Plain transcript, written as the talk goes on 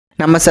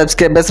நம்ம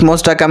சப்ஸ்கிரைபர்ஸ்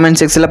மோஸ்ட்டாக கமெண்ட்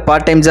செக்ஷனில்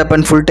part time job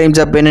and full time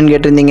job வேணும்னு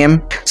கேட்டிருந்தீங்க.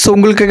 ஸோ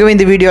உங்களுக்காகவே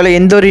இந்த வீடியோவில்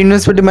எந்த ஒரு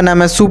இன்வெஸ்ட்மெண்ட்டும்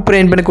நம்ம சூப்பராக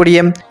ஏர்ன்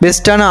பண்ணக்கூடிய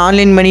பெஸ்ட்டான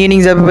ஆன்லைன் மணி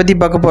ஏர்னிங் ஜாப்பை பற்றி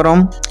பார்க்க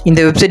போகிறோம். இந்த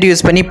வெப்சைட்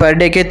யூஸ் பண்ணி பர்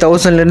டேக்கே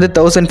 1000லேருந்து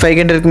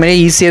 1500 மேலே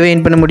ஈஸியாகவே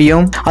ஏர்ன் பண்ண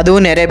முடியும்.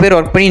 அதுவும் நிறைய பேர்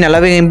ஒர்க் பண்ணி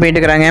நல்லாவே ஏர்ன் பண்ணிட்டு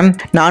இருக்கிறாங்க.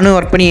 நானும்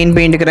ஒர்க் பண்ணி ஏர்ன்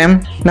பண்ணிட்டு இருக்கிறேன்.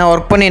 நான்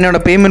ஒர்க் பண்ணி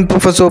என்னோட பேமெண்ட்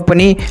ப்ரூஃபை ஷோ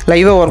பண்ணி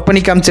லைவாக ஒர்க்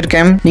பண்ணி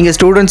காமிச்சிருக்கேன். நீங்கள்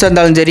ஸ்டூடெண்ட்ஸாக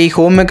இருந்தாலும் சரி,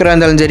 ஹோம் மேக்கராக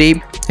இருந்தாலும் சரி,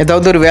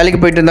 ஏதாவது ஒரு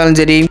வேலைக்கு போயிட்டு இருந்தாலும்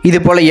சரி, இது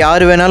போல்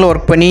யார் வேணாலும்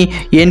ஒர்க் பண்ணி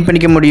ஏர்ன்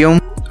பண்ணிக்க முடியும்.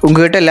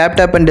 உங்கள்கிட்ட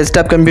லேப்டாப் அண்ட்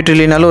டெஸ்க்டாப் கம்ப்யூட்டர்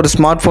இல்லைனாலும் ஒரு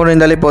ஸ்மார்ட் ஃபோன்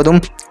இருந்தாலே போதும்.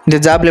 இந்த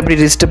ஜாப்பில் எப்படி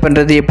ரிஜிஸ்டர்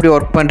பண்ணுறது, எப்படி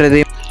ஒர்க் பண்ணுறது,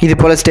 இது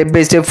போல் ஸ்டெப்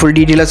பை ஸ்டெப் ஃபுல்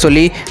டீட்டெயிலாக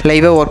சொல்லி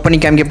லைவாக ஒர்க் பண்ணி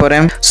காமிக்க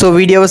போகிறேன். ஸோ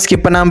வீடியோவை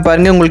ஸ்கிப் பண்ணாமல்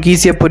பாருங்கள், உங்களுக்கு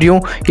ஈஸியாக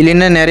புரியும்.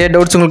 இல்லைன்னா நிறைய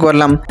டவுட்ஸ் உங்களுக்கு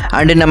வரலாம்.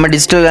 அண்டு நம்ம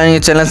டிஜிட்டல்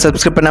லேர்னிங் சேனல்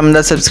சப்ஸ்கிரைப் பண்ணாமல்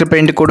இருந்தால் சப்ஸ்கிரைப்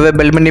பண்ணிட்டு கூடவே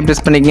பெல் பட்டனை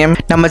ப்ரெஸ் பண்ணிக்கங்க.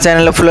 நம்ம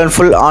சேனலில் full and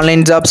full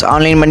online jobs,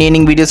 online money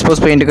earning videos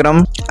post பண்ணிட்டு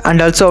இருக்கிறோம்.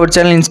 And also our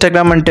channel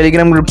Instagram and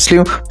Telegram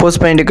குரூப்ஸ்லையும்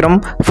post பண்ணிட்டு இருக்கிறோம்.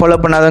 ஃபாலோ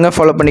பண்ணாதவங்க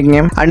ஃபாலோ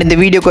பண்ணிக்கங்க. அண்ட் இந்த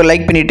வீடியோக்கு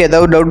லைக் பண்ணிவிட்டு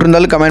ஏதாவது டவுட்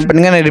இருந்தாலும் கமெண்ட்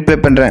பண்ணுங்கள், நான் ரிப்ளை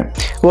பண்ணுறேன்.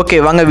 ஓகே,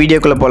 வாங்க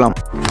வீடியோக்குள்ளே போகலாம்.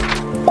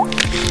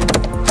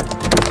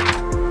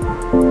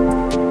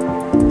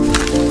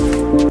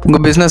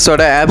 உங்கள்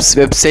பிஸ்னஸோட ஆப்ஸ்,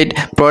 வெப்சைட்,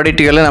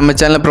 ப்ராடக்ட்டுகளை நம்ம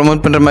சேனலில்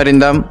ப்ரொமோட் பண்ணுற மாதிரி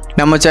இருந்தால்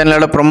நம்ம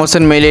சேனலோட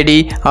promotion mail ID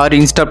R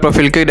Insta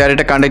ப்ரொஃபைலுக்கு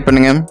டேரெக்டாக காண்டாக்ட்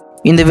பண்ணுங்கள்.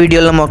 இந்த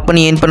வீடியோவில் நம்ம ஒர்க்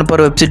பண்ணி ஏர்ன் பண்ண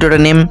போகிற வெப்சைட்டோட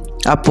நேம்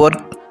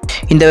அப்வொர்க்.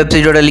 இந்த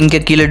வெப்சைட்டோட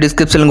லிங்கை கீழே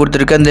டிஸ்கிரிப்ஷனில்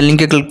கொடுத்துருக்கு. அந்த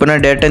லிங்கை கிளிக்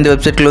பண்ணால் டேரெக்டாக இந்த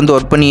வெப்சைட்டில் வந்து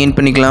ஒர்க் பண்ணி ஏர்ன்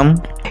பண்ணிக்கலாம்.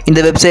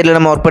 இந்த வெப்சைட்டில்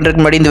நம்ம ஒர்க்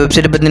பண்ணுறதுக்கு முன்னாடி இந்த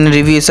வெப்சைட்டை பற்றின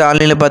ரிவ்யூஸ்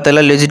ஆன்லைனில்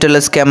பார்த்தாலும் லெஜிட்டல்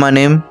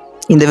ஸ்கேமானு.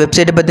 இந்த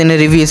வெப்சைட்டை பற்றின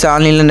ரிவ்யூஸ்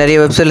ஆன்லைனில் நிறைய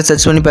வெப்சைட்டில்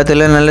சர்ச் பண்ணி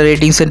பார்த்தால நல்ல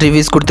ரேட்டிங்ஸ் அண்ட்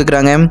ரிவ்யூஸ்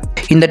கொடுத்துக்கிறாங்க.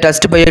 இந்த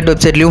டஸ்ட் பைலட்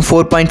வெப்சைட்லையும்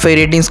 4.5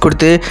 ரேட்டிங்ஸ்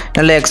கொடுத்து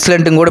நல்ல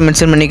எக்ஸலண்ட்டும் கூட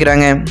மென்ஷன்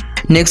பண்ணிக்கிறாங்க.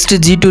 நெக்ஸ்ட்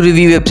G2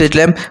 ரிவ்யூ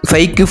வெப்சைட்டில்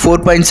 5க்கு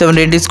 4.7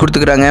 ரேட்டிங்ஸ்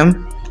கொடுத்துக்கிறாங்க.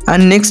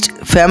 அண்ட் நெக்ஸ்ட்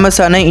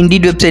ஃபேமஸான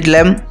இண்டீட்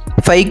வெப்சைட்டில்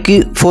 5க்கு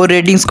 4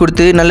 ரேட்டிங்ஸ்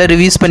கொடுத்து நல்ல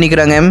ரிவ்யூஸ்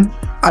பண்ணிக்கிறாங்க.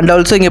 அண்ட்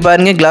ஆல்சோ இங்கே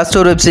பாருங்கள், கிளாஸ்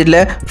ஸ்டோர்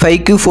வெப்சைட்டில்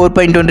 5க்கு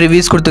 4.1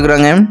 ரிவ்யூஸ்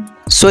கொடுத்துக்கிறாங்க.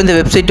 ஸோ இந்த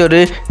வெப்சைட் ஒரு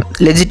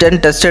லெஜிட் அண்ட்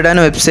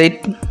டஸ்டடான வெப்சைட்.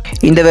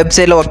 இந்த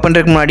வெப்சைட்டில் ஒர்க்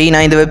பண்ணுறதுக்கு முன்னாடி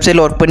நான் இந்த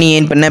வெப்சைட்டில் ஒர்க் பண்ணி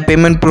ஏர்ன் பண்ண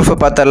பேமெண்ட் ப்ரூஃபை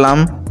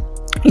பார்த்துடலாம்.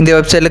 இந்த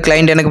வெப்சைட்டில்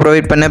கிளைண்ட் எனக்கு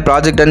ப்ரொவைட் பண்ண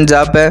ப்ராஜெக்ட் அண்ட்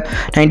ஜாப்பை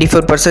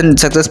 94%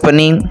 சக்ஸஸ்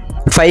பண்ணி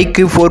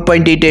 5க்கு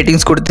 4.8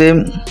 ரேட்டிங்ஸ் கொடுத்து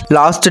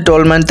லாஸ்ட்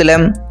 12 மந்த்தில்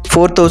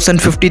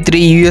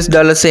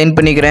 $4,053 ஏர்ன்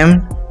பண்ணிக்கிறேன்.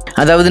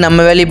 அதாவது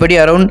நம்ம வேலைப்படி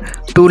அரௌண்ட்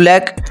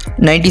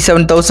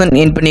 2,97,000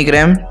 ஏர்ன்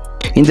பண்ணிக்கிறேன்.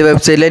 இந்த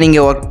வெப்சைட்டில்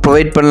நீங்கள் ஒர்க்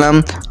ப்ரொவைட் பண்ணலாம்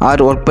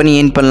ஆர் ஒர்க் பண்ணி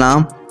ஏர்ன்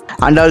பண்ணலாம்.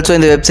 அண்ட் ஆல்சோ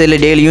இந்த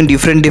வெப்சைட்டில் டெய்லியும்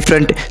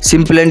டிஃப்ரெண்ட்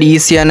சிம்பிள் அண்ட்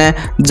ஈஸியான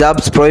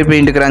ஜாப்ஸ் ப்ரொவைட்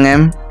பண்ணிட்டு இருக்கிறாங்க.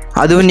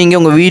 அதுவும் நீங்கள்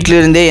உங்கள் வீட்டில்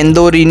இருந்தே எந்த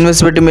ஒரு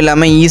இன்வெஸ்ட்மெண்ட்டும்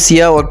இல்லாமல்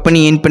ஈஸியாக ஒர்க்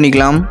பண்ணி ஏர்ன்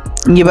பண்ணிக்கலாம்.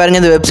 இங்கே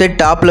பாருங்கள், இந்த வெப்சைட்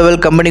டாப் லெவல்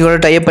கம்பெனிகளோட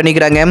டைப்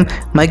பண்ணிக்கிறாங்க.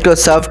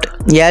 மைக்ரோசாஃப்ட்,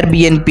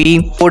 ஏர்பிஎன்பி,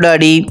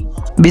 கோடாடி,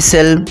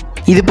 பிசெல்,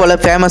 இது போல்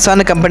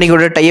ஃபேமஸான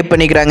கம்பெனிகளோட டைப்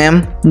பண்ணிக்கிறாங்க.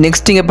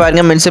 நெக்ஸ்ட் இங்கே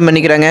பாருங்கள், மென்ஷன்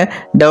பண்ணிக்கிறாங்க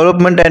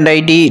development and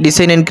IT,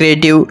 design and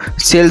creative,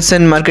 sales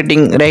and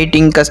marketing,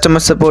 writing,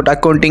 customer support,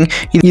 accounting,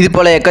 இது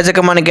போல்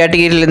எக்கச்சக்கமான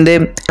கேட்டகரியிலேருந்து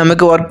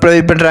நமக்கு ஒர்க்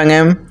ப்ரொவைட் பண்ணுறாங்க.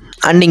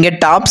 அண்ட் இங்கே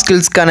டாப்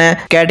ஸ்கில்ஸ்க்கான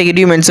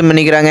கேட்டகரியும் மென்ஷன்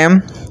பண்ணிக்கிறாங்க.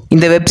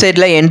 இந்த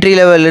வெப்சைட்டில் என்ட்ரி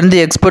லெவல்லேருந்து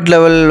எக்ஸ்பர்ட்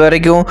லெவல்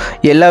வரைக்கும்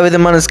எல்லா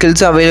விதமான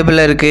ஸ்கில்ஸும்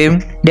அவைலபிளாக இருக்குது.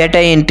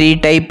 Data entry,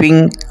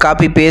 typing,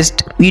 copy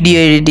paste,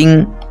 video editing,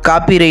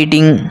 copy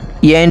writing,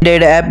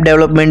 Android app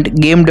development,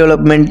 game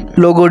development,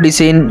 logo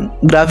design,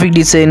 graphic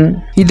design,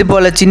 இது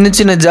போல்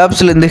சின்ன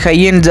ஜாப்ஸ்லேருந்து ஹை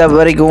அண்ட் ஜாப்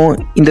வரைக்கும்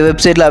இந்த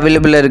வெப்சைட்டில்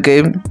அவைலபிளாக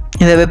இருக்குது.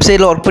 இந்த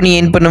வெப்சைட்டில் ஒர்க் பண்ணி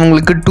ஏர்ன்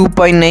பண்ணவங்களுக்கு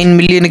 2.9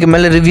 மில்லியனுக்கு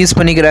மேலே ரிவ்யூஸ்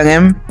பண்ணிக்கிறாங்க.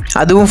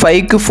 அதுவும்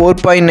 5க்கு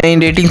 4.9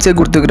 ரேட்டிங்ஸே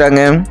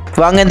கொடுத்துக்கிறாங்க.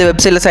 வாங்க இந்த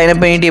வெப்சைட்டில் சைன்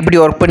அப் பண்ணிவிட்டு எப்படி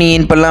ஒர்க் பண்ணி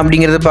ஏர்ன் பண்ணலாம்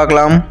அப்படிங்கிறத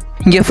பார்க்கலாம்.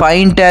 இங்கே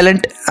find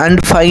talent and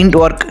find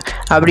work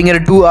அப்படிங்கிற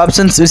 2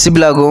 ஆப்ஷன்ஸ்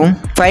விசிபிள் ஆகும்.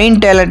 ஃபைண்ட்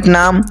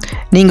டேலண்ட்னா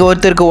நீங்கள்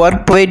ஒருத்தருக்கு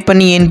ஒர்க் ப்ரொவைட்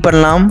பண்ணி ஏர்ன்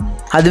பண்ணலாம்.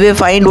 அதுவே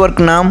ஃபைண்ட்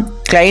ஒர்க்னா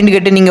கிளைண்ட்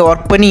கிட்ட நீங்கள்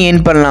ஒர்க் பண்ணி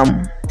ஏர்ன் பண்ணலாம்.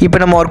 இப்போ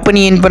நம்ம ஒர்க்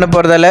பண்ணி ஏர்ன் பண்ண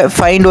போகிறதால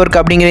ஃபைண்ட் ஒர்க்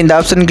அப்படிங்கிற இந்த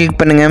ஆப்ஷன் கிளிக்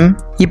பண்ணுங்கள்.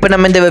 இப்போ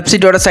நம்ம இந்த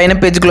வெப்சைட்டோட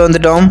சைனப் பேஜுக்குள்ளே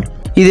வந்துட்டோம்.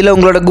 இதில்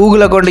உங்களோட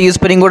கூகுள் அக்கௌண்ட்டை யூஸ்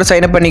பண்ணி கூட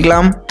சைனப்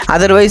பண்ணிக்கலாம்.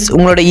 அதர்வைஸ்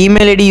உங்களோட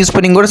இமெயில் ஐடி யூஸ்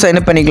பண்ணி கூட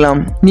சைனப் பண்ணிக்கலாம்.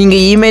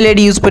 நீங்கள் இமெயில்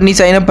ஐடி யூஸ் பண்ணி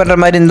சைனப் பண்ணுற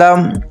மாதிரி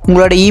இருந்தால்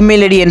உங்களோட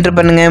இமெயில் ஐடி என்ட்ரு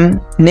பண்ணுங்கள்.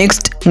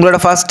 நெக்ஸ்ட் உங்களோட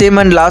first name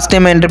and last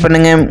name enter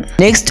பண்ணுங்கள்.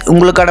 நெக்ஸ்ட்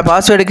உங்களுக்கான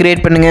பாஸ்வேர்டு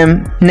கிரியேட் பண்ணுங்கள்.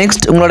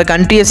 நெக்ஸ்ட் உங்களோட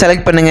கண்ட்ரியை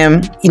செலக்ட் பண்ணுங்கள்.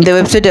 இந்த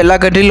வெப்சைட் எல்லா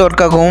கண்ட்ரியிலும்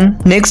ஒர்க் ஆகும்.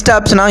 நெக்ஸ்ட்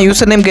ஆப்ஷனாக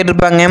யூசர் நேம்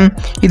கேட்டிருப்பாங்க.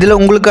 இதில்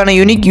உங்களுக்கான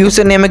யூனிக்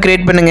யூசர் நேமை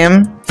கிரியேட் பண்ணுங்கள்.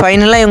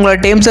 ஃபைனலாக உங்களோட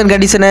டேர்ம்ஸ் அண்ட்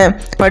கண்டிஷனை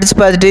படித்து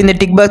பார்த்துட்டு இந்த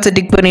டிக் பாக்ஸை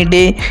டிக்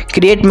பண்ணிவிட்டு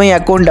கிரியேட் மை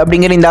அக்கௌண்ட்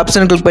அப்படிங்கிற இந்த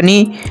ஆப்ஷனை கிளிக் பண்ணி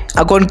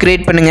அக்கௌண்ட்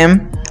க்ரியேட் பண்ணுங்கள்.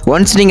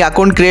 ஒன்ஸ் நீங்கள்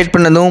அக்கௌண்ட் க்ரியேட்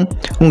பண்ணதும்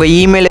உங்கள்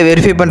இமெயிலை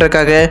வெரிஃபை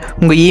பண்ணுறதுக்காக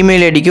உங்கள்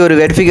இமெயில் ஐடிக்கு ஒரு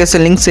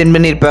வெரிஃபிகேஷன் லிங்க் சென்ட்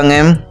பண்ணியிருப்பாங்க.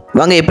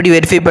 வாங்க எப்படி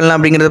வெரிஃபை பண்ணலாம்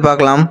அப்படிங்கிறத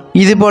பார்க்கலாம்.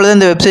 இது போல தான்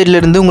இந்த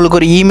வெப்சைட்லேருந்து உங்களுக்கு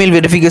ஒரு இமெயில்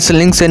வெரிஃபிகேஷன்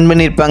லிங்க் சென்ட்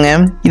பண்ணியிருப்பாங்க.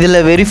 இதில்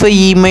வெரிஃபை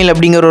இமெயில்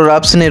அப்படிங்கிற ஒரு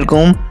ஆப்ஷன்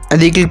இருக்கும்.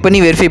 அதை கிளிக் பண்ணி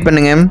வெரிஃபை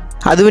பண்ணுங்கள்.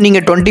 அதுவும்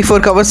நீங்கள்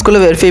 24 ஹவர்ஸ்க்குள்ளே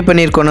வெரிஃபை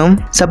பண்ணியிருக்கணும்.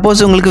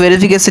 சப்போஸ் உங்களுக்கு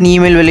verification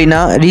email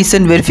வெளினா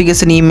recent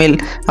verification email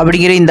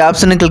அப்படிங்கிற இந்த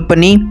ஆப்ஷனை கிளிக்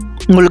பண்ணி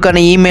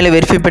உங்களுக்கான இமெயிலை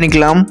வெரிஃபை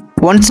பண்ணிக்கலாம்.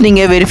 ஒன்ஸ்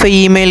நீங்கள் வெரிஃபை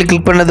இமெயில்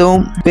கிளிக் பண்ணதும்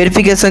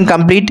verification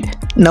complete,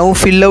 now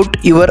fill out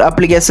your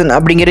application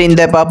அப்படிங்கிற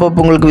இந்த பாப்அப்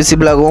உங்களுக்கு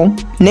விசிபிள் ஆகும்.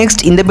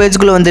 நெக்ஸ்ட் இந்த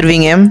பேஜுக்குள்ளே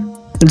வந்துடுவீங்க.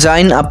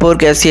 ஜாயின்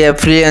அப்போர்க் as a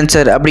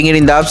freelancer அப்படிங்கிற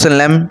இந்த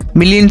ஆப்ஷனில்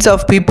மில்லியன்ஸ்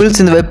ஆஃப் பீப்புள்ஸ்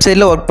இந்த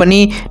வெப்சைட்டில் ஒர்க் பண்ணி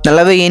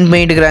நல்லாவே ஏர்ன்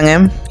பண்ணிட்டு இருக்காங்க.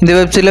 இந்த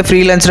வெப்சைட்டில்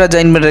ஃப்ரீலான்சராக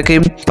ஜாயின் பண்ணுறதுக்கு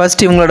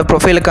ஃபர்ஸ்ட் இவங்களோட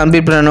ப்ரொஃபைலை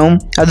கம்ப்ளீட் பண்ணணும்.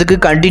 அதுக்கு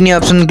கண்டினியூ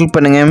ஆப்ஷன் கிளிக்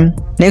பண்ணுங்கள்.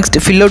 Next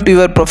fill out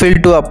your profile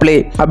to apply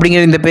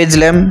அப்படிங்கிற இந்த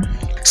பேஜில்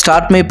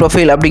ஸ்டார்ட் மை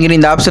ப்ரொஃபைல் அப்படிங்கிற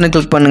இந்த ஆப்ஷனை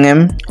கிளிக்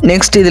பண்ணுங்கள்.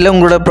 நெக்ஸ்ட் இதில்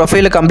உங்களோட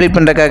ப்ரொஃபைலை கம்ப்ளீட்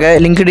பண்ணுறதுக்காக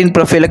லிங்க்டின்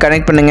ப்ரொஃபைலை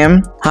கனெக்ட் பண்ணுங்கள்.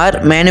 ஆர்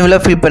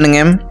மேனுவலாக ஃபில்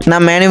பண்ணுங்கள்.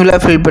 நான்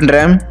மேனுவலாக ஃபில்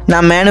பண்ணுறேன்.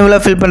 நான்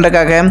மேனுவலாக ஃபில்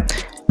பண்ணுறதுக்காக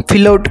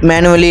ஃபில் அவுட்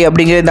மேனுவலி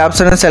அப்படிங்கிற இந்த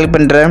ஆப்ஷனை செலக்ட்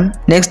பண்ணுறேன்.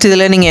 நெக்ஸ்ட்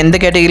இதில் நீங்கள் எந்த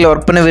கேட்டகரியில்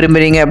ஒர்க் பண்ண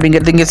விரும்புகிறீங்க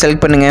அப்படிங்கிறது இங்கே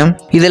செலக்ட் பண்ணுங்கள்.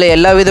 இதில்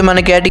எல்லா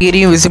விதமான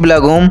கேட்டகரியும் விசிபிள்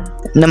ஆகும்.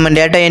 நம்ம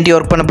டேட்டா என்ட்ரி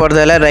ஒர்க் பண்ண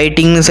போகிறதால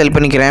ரைட்டிங்னு செலக்ட்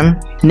பண்ணிக்கிறேன்.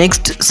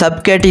 நெக்ஸ்ட் சப்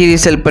கேட்டகரி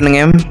செலக்ட்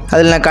பண்ணுங்கள்.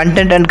 அதில் நான்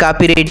கண்டென்ட் அண்ட்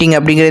காப்பி ரைட்டிங்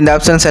அப்படிங்கிற இந்த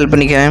ஆப்ஷனை செலக்ட்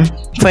பண்ணிக்கிறேன்.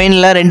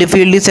 ஃபைனலாக 2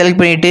 ஃபீல்டையும்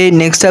செலக்ட் பண்ணிவிட்டு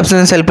நெக்ஸ்ட்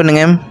ஆப்ஷனை செலக்ட்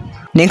பண்ணுங்கள்.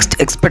 நெக்ஸ்ட்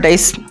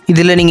எக்ஸ்பர்டைஸ்,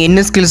 இதில் நீங்கள்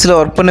என்ன ஸ்கில்ஸில்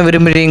ஒர்க் பண்ண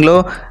விரும்புகிறீங்களோ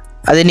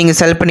அதை நீங்கள்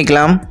செலக்ட்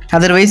பண்ணிக்கலாம்.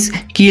 அதர்வைஸ்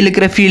கீழே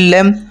இருக்கிற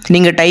ஃபீல்டில்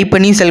நீங்கள் டைப்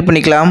பண்ணி செலக்ட்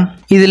பண்ணிக்கலாம்.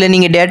 இதில்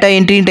நீங்கள் டேட்டா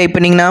என்ட்ரின்னு டைப்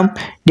பண்ணிங்கன்னா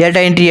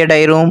டேட்டா என்ட்ரி ஆட்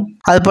ஆயிரும்.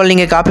 அதுபோல்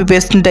நீங்கள் காப்பி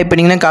பேஸ்ட்னு டைப்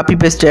பண்ணிங்கன்னா காப்பி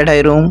பேஸ்ட் ஆட்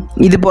ஆயிரும்.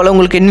 இது போல்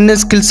உங்களுக்கு என்னென்ன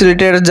ஸ்கில்ஸ்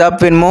ரிலேட்டட் ஜாப்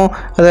வேணுமோ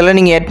அதெல்லாம்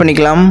நீங்கள் ஆட்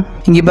பண்ணிக்கலாம்.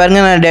 இங்கே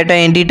பாருங்கள், நான் data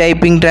entry,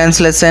 typing,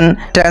 translation,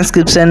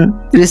 transcription,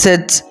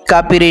 research,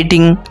 copy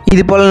writing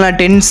இது போல்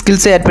நான் 10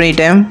 ஸ்கில்ஸை ஆட்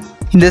பண்ணிட்டேன்.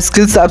 இந்த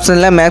ஸ்கில்ஸ்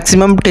ஆப்ஷனில்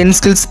மேக்ஸிமம் 10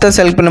 ஸ்கில்ஸ் தான்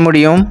செலக்ட் பண்ண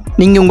முடியும்.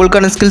 நீங்கள்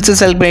உங்களுக்கான ஸ்கில்ஸை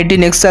செலக்ட் பண்ணிவிட்டு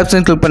நெக்ஸ்ட்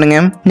ஆப்ஷன் கிளிக்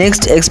பண்ணுங்கள்.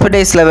 நெக்ஸ்ட்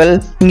எக்ஸ்பர்டைஸ் லெவல்,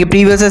 நீங்கள்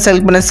ப்ரீவியஸாக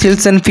செலக்ட் பண்ண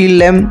ஸ்கில்ஸ் அண்ட்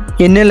ஃபீல்டில்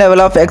என்ன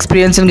லெவல் ஆஃப்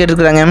எக்ஸ்பீரியன்ஸ்னு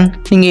கேட்டுருக்காங்க.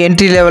 நீங்கள்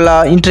என்ட்ரி லெவலா,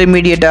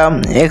 இன்டர்மீடியட்டா,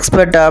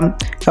 எக்ஸ்பர்ட்டா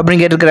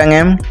அப்படின்னு கேட்டுருக்காங்க.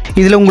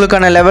 இதில்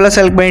உங்களுக்கான லெவலை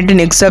செலக்ட்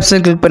பண்ணிவிட்டு நெக்ஸ்ட்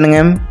ஆப்ஷன் கிளிக்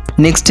பண்ணுங்கள்.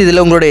 நெக்ஸ்ட் இதில்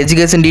உங்களோட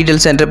எஜுகேஷன்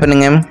டீட்டெயில்ஸ் என்டர்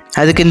பண்ணுங்கள்.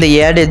 அதுக்கு இந்த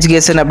ஆட்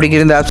எஜுகேஷன்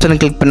அப்படிங்கிற இந்த ஆப்ஷனை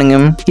கிளிக்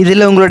பண்ணுங்கள்.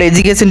 இதில் உங்களோட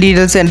எஜுகேஷன்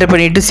டீட்டெயில்ஸ் என்டர்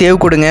பண்ணிவிட்டு சேவ்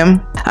கொடுங்க.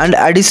 And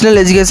additional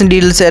education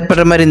details add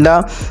பண்ணுற மாதிரி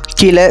இருந்தால்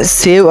கீழே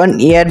சேவ்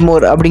அண்ட் ஆட்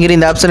மோர் அப்படிங்கிற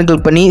இந்த ஆப்ஷனை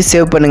கிளிக் பண்ணி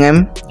சேவ் பண்ணுங்கள்.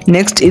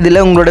 நெக்ஸ்ட்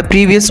இதில் உங்களோட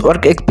ப்ரீவியஸ்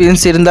ஒர்க்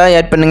எக்ஸ்பீரியன்ஸ் இருந்தால்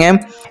ஆட் பண்ணுங்கள்.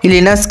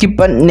 இல்லைன்னா ஸ்கிப்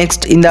அண்ட்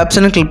நெக்ஸ்ட் இந்த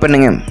ஆப்ஷனை கிளிக்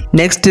பண்ணுங்கள்.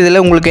 நெக்ஸ்ட்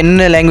இதில் உங்களுக்கு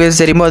என்ன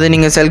லாங்குவேஜ் தெரியுமோ அதை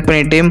நீங்கள் செலக்ட்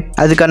பண்ணிவிட்டு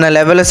அதுக்கான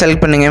லெவலை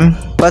செலக்ட் பண்ணுங்கள்.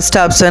 ஃபர்ஸ்ட்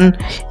ஆப்ஷன்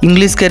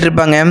இங்கிலீஷ்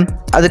கேட்டிருப்பாங்க,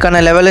 அதுக்கான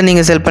லெவலை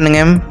நீங்கள் செலக்ட்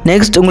பண்ணுங்கள்.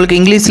 நெக்ஸ்ட் உங்களுக்கு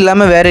இங்கிலீஷ்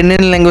இல்லாமல் வேறு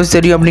என்னென்ன லாங்குவேஜ்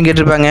தெரியும் அப்படின்னு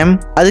கேட்டிருப்பாங்க.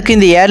 அதுக்கு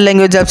இந்த ஏர்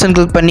லாங்குவேஜ் ஆப்ஷன்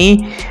கிளிக் பண்ணி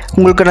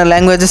உங்களுக்கான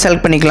லாங்குவேஜை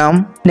செலக்ட் பண்ணிக்கலாம்.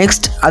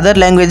 நெக்ஸ்ட் அதர்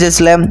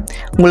லாங்குவேஜஸில்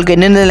உங்களுக்கு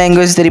என்னென்ன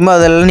லாங்குவேஜ் தெரியுமோ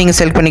அதெல்லாம் நீங்கள்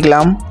செலக்ட்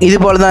பண்ணிக்கலாம். இது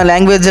போல் தான்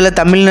லாங்குவேஜில்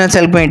தமிழ் நான்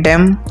செலக்ட்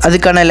பண்ணிட்டேன்.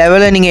 அதுக்கான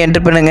லெவலை நீங்கள்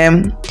என்டர் பண்ணுங்கள்.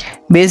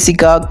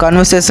 பேசிக்காக,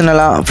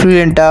 கான்வர்சேஷனலாக,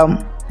 ஃப்ளூயண்ட்டாக,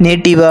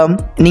 நேட்டிவாக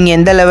நீங்கள்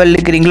எந்த லெவலில்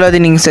இருக்கிறீங்களோ அதை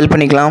நீங்கள் செலக்ட்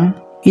பண்ணிக்கலாம்.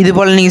 இது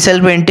போல் நீங்கள்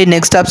செலக்ட் பண்ணிவிட்டு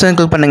நெக்ஸ்ட் ஆப்ஷன்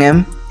கிளிக் பண்ணுங்கள்.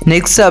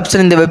 நெக்ஸ்ட்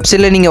ஆப்ஷன் இந்த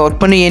வெப்சைட்டில் நீங்கள்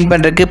ஒர்க் பண்ணி ஏர்ன்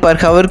பண்ணுறதுக்கு பர்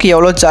ஹவருக்கு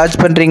எவ்வளோ சார்ஜ்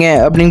பண்ணுறீங்க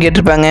அப்படின்னு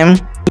கேட்டிருப்பாங்க.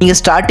 நீங்கள்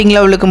ஸ்டார்டிங்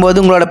லெவல் இருக்கும்போது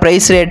உங்களோட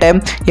ப்ரைஸ் ரேட்டை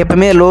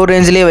எப்போவுமே லோ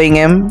ரேஞ்சிலே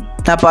வைங்க.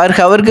 நான் பர்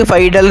ஹவருக்கு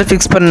 $5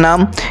 ஃபிக்ஸ்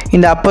பண்ணால்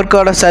இந்த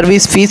அப்பர்க்கோட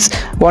சர்வீஸ் ஃபீஸ்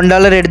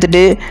 $1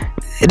 எடுத்துகிட்டு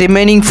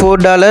ரிமைனிங்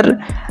 $4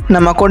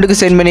 நம்ம அக்கௌண்ட்டுக்கு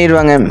சென்ட்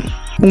பண்ணிடுவாங்க.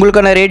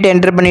 உங்களுக்கான ரேட்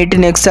என்டர் பண்ணிவிட்டு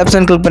நெக்ஸ்ட்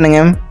ஆப்ஷன் கிளிக்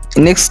பண்ணுங்கள்.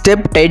 Next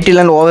step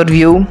title and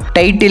overview.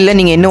 டைட்டிலில்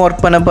நீங்கள் என்ன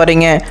ஒர்க் பண்ண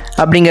போகிறீங்க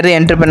அப்படிங்கிறத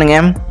என்டர்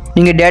பண்ணுங்கள்.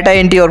 நீங்கள் டேட்டா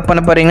என்ட்ரி ஒர்க்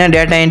பண்ண போகிறீங்கன்னா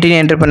டேட்டா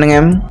என்ட்ரின்னு என்டர்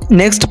பண்ணுங்கள்.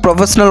 நெக்ஸ்ட்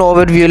ப்ரொஃபஷனல்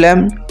ஓவர்வியூவில்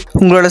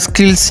உங்களோட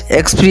ஸ்கில்ஸ்,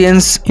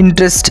 எக்ஸ்பீரியன்ஸ்,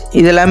 இன்ட்ரெஸ்ட்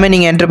இதெல்லாமே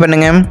நீங்கள் என்டர்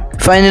பண்ணுங்கள்.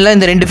 ஃபைனலாக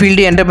இந்த 2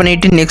 ஃபீல்டு என்டர்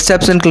பண்ணிவிட்டு நெக்ஸ்ட்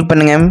ஆப்ஷன் கிளிக்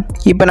பண்ணுங்கள்.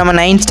 இப்போ நம்ம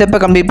 9 ஸ்டெப்பை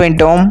கம்ப்ளீட்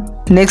பண்ணிட்டோம்.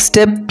 நெக்ஸ்ட்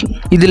ஸ்டெப்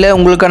இதில்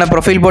உங்களுக்கான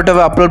ப்ரொஃபைல்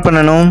ஃபோட்டோவை அப்லோட்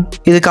பண்ணணும்.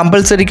 இது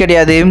கம்பல்சரி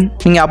கிடையாது.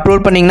 நீங்கள்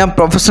அப்லோட் பண்ணிங்கன்னா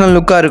ப்ரொஃபஷனல்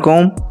லுக்காக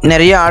இருக்கும்.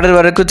 நிறைய ஆர்டர்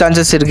வரக்கு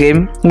சான்சஸ்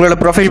இருக்குது. உங்களோட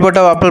ப்ரொஃபைல்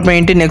ஃபோட்டோவை அப்லோட்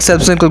பண்ணிவிட்டு நெக்ஸ்ட்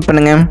ஆப்ஷன் கிளிக்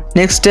பண்ணுங்கள்.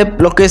 Next step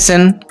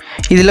location.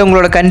 இதில்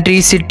உங்களோட கண்ட்ரி,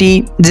 சிட்டி,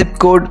 ஜிப்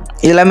கோட்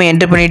இதெல்லாமே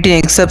என்டர் பண்ணிவிட்டு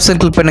நெக்ஸ்ட்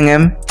ஆப்ஷன் கிளிக்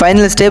பண்ணுங்கள்.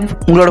 ஃபைனல் ஸ்டெப்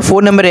உங்களோட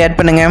ஃபோன் நம்பரை ஆட்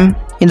பண்ணுங்கள்.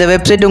 இந்த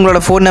வெப்சைட் உங்களோட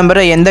ஃபோன்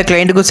நம்பரை எந்த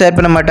கிளைண்ட்டுக்கும் ஷேர்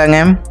பண்ண மாட்டாங்க.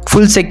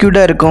 ஃபுல்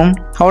செக்யூர்டாக இருக்கும்.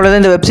 அவ்வளோதான்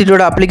இந்த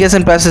வெப்சைட்டோட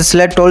அப்ளிகேஷன்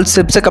ப்ராசஸில் 12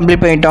 ஸ்டெப்ஸை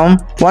கம்ப்ளீட் பண்ணிட்டோம்.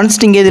 ஒன்ஸ்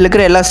நீங்கள் இதில்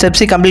இருக்கிற எல்லா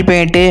ஸ்டெப்ஸையும் கம்ப்ளீட்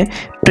பண்ணிவிட்டு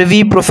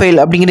ப்ரிவியூ ப்ரொஃபைல்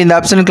அப்படிங்கிற இந்த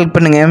ஆப்ஷனை கிளிக்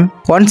பண்ணுங்கள்.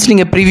 ஒன்ஸ்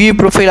நீங்கள் ப்ரிவியூ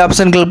ப்ரொஃபைல்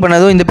ஆப்ஷன் கிளிக்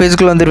பண்ணதும் இந்த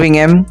பேஜுக்குள்ளே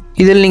வந்துடுவீங்க.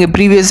 இதில் நீங்கள்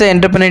ப்ரீவியஸாக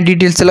என்டர் பண்ண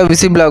டீட்டெயில்ஸ் எல்லாம்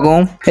விசிபிள்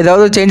ஆகும்.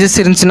 ஏதாவது சேஞ்சஸ்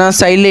இருந்துச்சுன்னா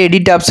சைடில்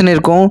எடிட் ஆப்ஷன்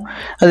இருக்கும்,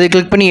 அதை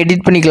கிளிக் பண்ணி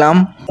எடிட்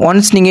பண்ணிக்கலாம்.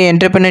 ஒன்ஸ் நீங்கள்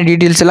என்டர் பண்ண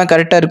டீட்டெயில்ஸ் எல்லாம்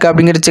கரெக்டாக இருக்கா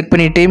அப்படிங்கிறத செக்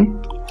பண்ணிவிட்டு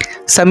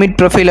சப்மிட்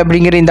ப்ரொஃபைல்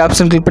அப்படிங்கிற இந்த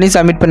ஆப்ஷன் கிளிக் பண்ணி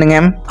சப்மிட்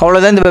பண்ணுங்கள்.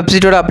 அவ்வளோதான் இந்த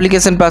வெப்சைட்டோட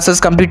அப்ளிகேஷன் ப்ராசஸ்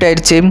கம்ப்ளீட்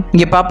ஆயிடுச்சு.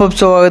 இங்கே பாப்அப்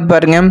ஷோ ஆகுது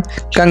பாருங்கள்,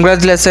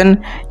 கங்க்ராச்சுலேஷன்,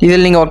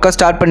 இதில் நீங்கள் ஒர்க்காக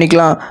ஸ்டார்ட்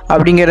பண்ணிக்கலாம்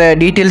அப்படிங்கிற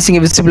டீட்டெயில்ஸ்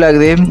இங்கே விசிபிள்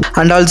ஆகுது.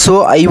 And also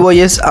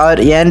iOS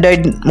R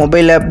Android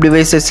mobile app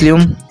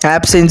டிவைசஸ்லையும்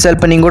apps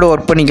install பண்ணி கூட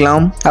ஒர்க்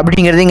பண்ணிக்கலாம்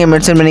அப்படிங்கிறது இங்கே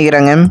மென்ஷன்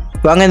பண்ணிக்கிறாங்க.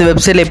 வாங்க இந்த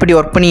வெப்சைட்டில் எப்படி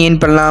ஒர்க் பண்ணி ஏர்ன்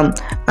பண்ணலாம்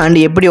அண்ட்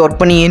எப்படி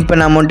ஒர்க் பண்ணி ஏர்ன்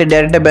பண்ண அமௌண்ட்டு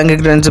டேரெக்டாக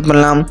பேங்க்குக்கு ட்ரான்ஸ்ஃபர்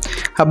பண்ணலாம்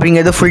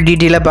அப்படிங்கிறத ஃபுல்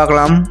டீட்டெயிலாக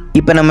பார்க்கலாம்.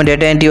 இப்போ நம்ம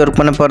டேட்டா என்ட்ரி ஒர்க்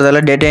பண்ண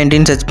போகிறதால டேட்டா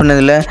என்ட்ரின்னு சர்ச்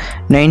பண்ணதில்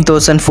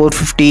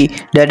 9450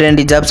 டேட்டா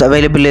என்ட்ரி ஜாப்ஸ்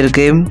அவைலபிள்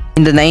இருக்குது.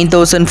 இந்த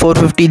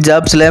 9450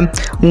 ஜாப்ஸில்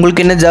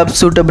உங்களுக்கு என்ன ஜாப்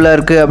சூட்டபுளாக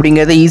இருக்குது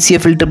அப்படிங்கிறத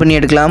ஈஸியாக ஃபில்டர் பண்ணி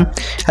எடுக்கலாம்.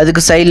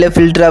 அதுக்கு சைடில்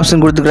ஃபில்டர்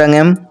ஆப்ஷன்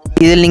கொடுத்துருக்காங்க.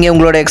 இதில் நீங்கள்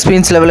உங்களோட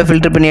எக்ஸ்பீரியன்ஸ் லெவலில்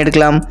ஃபில்டர் பண்ணி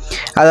எடுக்கலாம்.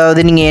 அதாவது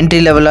நீங்கள் என்ட்ரி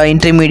லெவலாக,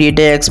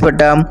 இன்டர்மீடியேட்டு,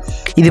 எக்ஸ்பர்ட்டாக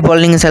இது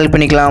போல் நீங்கள் செலக்ட்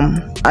பண்ணிக்கலாம்.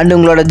 அண்ட்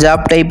உங்களோட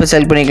ஜாப் டைப்பை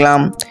செலக்ட்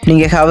பண்ணிக்கலாம்.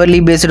 நீங்கள் ஹவர்லி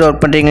பேஸ்டு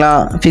ஒர்க் பண்ணுறீங்களா,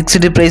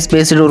 ஃபிக்ஸ்டு ப்ரைஸ்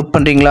பேஸ்டு ஒர்க்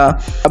பண்ணுறீங்களா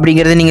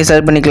அப்படிங்கிறத நீங்கள்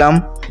செலக்ட் பண்ணிக்கலாம்.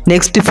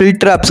 நெக்ஸ்ட்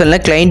ஃபில்டர் ஆப்ஷனில்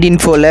கிளைண்ட்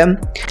இன்ஃபோவில்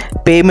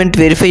பேமெண்ட்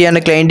வெரிஃபை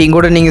ஆன கிளைண்டிங்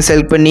கூட நீங்கள்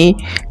செலக்ட் பண்ணி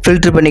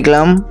ஃபில்டர்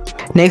பண்ணிக்கலாம்.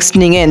 நெக்ஸ்ட்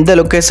நீங்கள் எந்த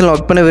லொக்கேஷனில்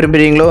ஒர்க் பண்ண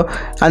விரும்புகிறீங்களோ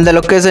அந்த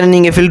லொக்கேஷனை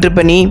நீங்கள் ஃபில்டர்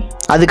பண்ணி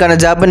அதுக்கான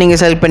ஜாப்பை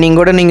நீங்கள் செலக்ட் பண்ணி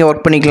கூட நீங்கள்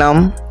ஒர்க்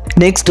பண்ணிக்கலாம்.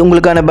 நெக்ஸ்ட்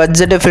உங்களுக்கான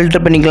பட்ஜெட்டை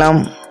ஃபில்டர் பண்ணிக்கலாம்.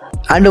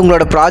 அண்ட்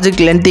உங்களோட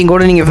ப்ராஜெக்ட் லென்த்தையும்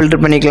கூட நீங்கள்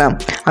ஃபில்டர் பண்ணிக்கலாம்.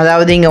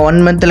 அதாவது இங்கே 1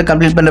 மந்தில்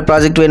கம்ப்ளீட் பண்ணுற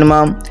ப்ராஜெக்ட் வேணுமா,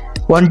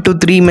 1 to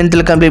 3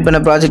 மந்தில் கம்ப்ளீட் பண்ண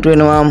ப்ராஜெக்ட்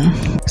வேணுமா,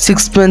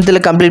 6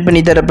 மந்தில் கம்ப்ளீட்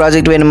பண்ணி தர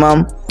ப்ராஜெக்ட் வேணுமா,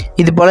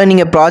 இது போல்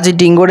நீங்கள்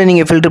ப்ராஜெக்டையும் கூட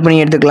நீங்கள் ஃபில்டர் பண்ணி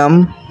எடுத்துக்கலாம்.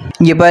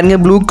 இங்கே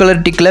பாருங்கள் ப்ளூ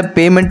கலர் டிக்கில்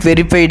பேமெண்ட்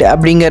வெரிஃபைடு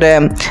அப்படிங்கிற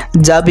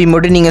ஜாபை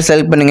மட்டும் நீங்கள்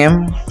செலக்ட் பண்ணுங்கள்.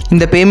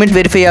 இந்த பேமெண்ட்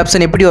வெரிஃபை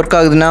ஆப்ஷன் எப்படி ஒர்க்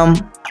ஆகுதுன்னா,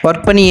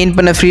 ஒர்க் பண்ணி ஏர்ன்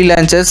பண்ண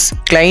ஃப்ரீலான்சர்ஸ்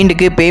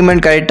கிளைண்ட்டுக்கு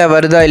பேமெண்ட் கரெக்டாக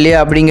வருதா இல்லையா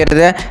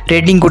அப்படிங்கிறத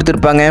ரேட்டிங்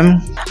கொடுத்துருப்பாங்க.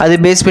 அது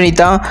பேஸ் பண்ணி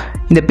தான்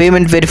இந்த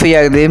பேமெண்ட் வெரிஃபை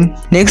ஆகுது.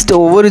 நெக்ஸ்ட்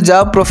ஒவ்வொரு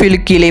ஜாப்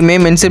ப்ரொஃபைலுக்கு கீழேயுமே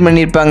மென்ஷன்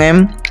பண்ணியிருப்பாங்க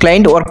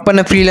கிளைண்ட் ஒர்க்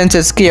பண்ண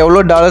ஃப்ரீலான்சர்ஸ்க்கு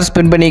எவ்வளோ டாலர்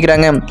ஸ்பெண்ட்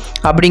பண்ணிக்கிறாங்க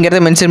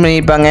அப்படிங்கிறத மென்ஷன்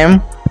பண்ணியிருப்பாங்க.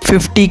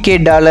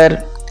 $50,000,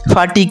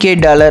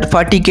 $40,000,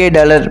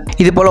 $40,000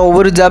 இது போல்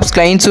ஒவ்வொரு ஜாப்ஸ்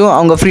கிளைண்ட்ஸும்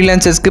அவங்க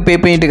ஃப்ரீலான்சர்ஸ்க்கு பே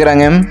பண்ணிட்டு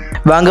இருக்கிறாங்க.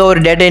 வாங்க ஒரு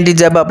டேட்டா என்ட்ரி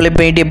ஜாப் அப்ளை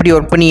பண்ணிட்டு எப்படி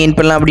ஒர்க் பண்ணி ஏர்ன்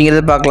பண்ணலாம்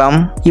அப்படிங்கிறத பார்க்கலாம்.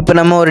 இப்போ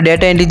நம்ம ஒரு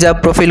டேட்டா என்ட்ரி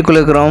ஜாப்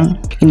ப்ரொஃபைலுக்குள்ள இருக்கிறோம்.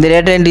 இந்த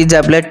டேட்டா என்ட்ரி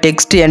ஜாப்பில்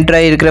டெக்ஸ்ட் என்ட்ரு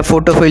ஆகிருக்கிற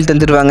ஃபோட்டோ ஃபைல்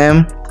தந்துடுவாங்க.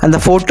 அந்த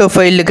ஃபோட்டோ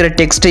ஃபைல் இருக்கிற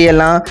டெக்ஸ்ட்டை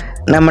எல்லாம்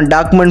நம்ம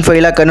டாக்குமெண்ட்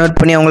ஃபைலாக கன்வெர்ட்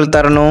பண்ணி அவங்களுக்கு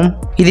தரணும்.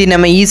 இது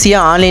நம்ம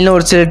ஈஸியாக ஆன்லைனில்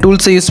ஒரு சில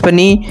டூல்ஸை யூஸ்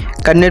பண்ணி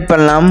கன்வெர்ட்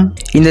பண்ணலாம்.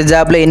 இந்த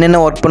ஜாப்பில் என்னென்ன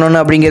ஒர்க் பண்ணணும்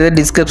அப்படிங்கிறத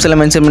டிஸ்கிரிப்ஷனில்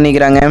மென்ஷன்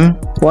பண்ணிக்கிறாங்க.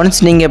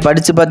 ஒன்ஸ் நீங்கள்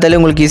படித்து பார்த்தாலே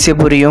உங்களுக்கு ஈஸியாக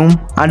புரியும்.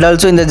 அண்ட்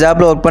ஆல்சோ இந்த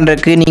ஜாப்பில் ஒர்க்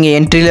பண்ணுறதுக்கு நீங்கள்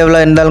என்ட்ரி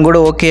லெவலாக இருந்தாலும் கூட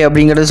ஓகே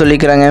அப்படிங்கிறத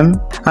சொல்லிக்கிறாங்க.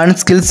 அண்ட்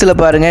ஸ்கில்ஸில்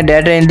பாருங்கள்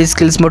டேட்டா என்ட்ரி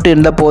ஸ்கில்ஸ் மட்டும்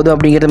இருந்தால் போதும்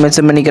அப்படிங்கிறத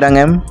மென்ஷன்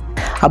பண்ணிக்கிறாங்க.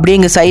 அப்படியே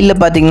இங்கே சைடில்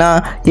பார்த்தீங்கன்னா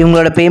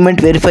இவங்களோட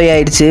பேமெண்ட் வெரிஃபை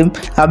ஆயிடுச்சு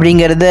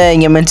அப்படிங்கிறத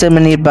இங்கே மென்ஷன்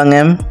பண்ணியிருப்பாங்க.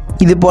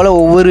 இது போல்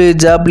ஒவ்வொரு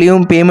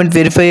ஜாப்லேயும் பேமெண்ட்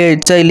வெரிஃபை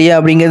ஆகிடுச்சா இல்லையா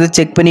அப்படிங்கிறத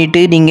செக்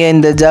பண்ணிவிட்டு நீங்கள்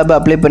இந்த ஜாப்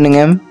அப்ளை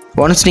பண்ணுங்கள்.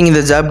 ஒன்ஸ் நீங்கள்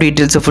இந்த ஜாப்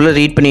டீட்டெயில்ஸை ஃபுல்லாக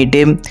ரீட்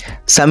பண்ணிவிட்டு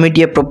சப்மிட்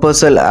எ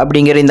ப்ரொபோசல்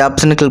அப்படிங்கிற இந்த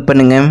ஆப்ஷனை கிளிக்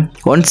பண்ணுங்கள்.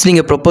 ஒன்ஸ்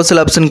நீங்கள்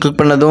ப்ரொபோசல் ஆப்ஷன் கிளிக்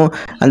பண்ணதும்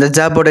அந்த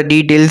ஜாப்போட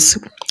டீட்டெயில்ஸ்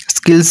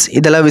ஸ்கில்ஸ்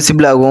இதெல்லாம்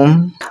விசிபிள் ஆகும்.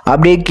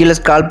 அப்படியே கீழே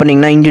ஸ்க்ரால்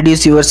பண்ணிங்கன்னா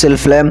இன்ட்ரடியூஸ் யுவர்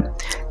செல்ஃபில்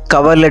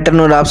கவர்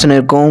லெட்டர்னு ஒரு ஆப்ஷன்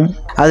இருக்கும்.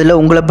 அதில்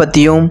உங்களை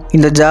பற்றியும்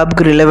இந்த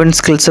ஜாபுக்கு ரிலவெண்ட்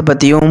ஸ்கில்ஸை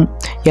பற்றியும்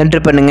என்ட்ரு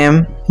பண்ணுங்கள்.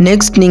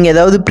 நெக்ஸ்ட் நீங்கள்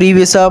ஏதாவது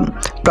ப்ரீவியஸாக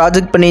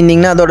ப்ராஜெக்ட்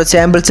பண்ணியிருந்தீங்கன்னா அதோட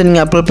சாம்பிள்ஸை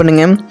நீங்கள் அப்லோட்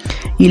பண்ணுங்கள்.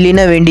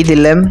 இல்லைன்னா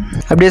வேண்டியதில்லை.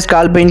 அப்படியே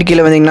ஸ்க்ரால் பண்ணிட்டு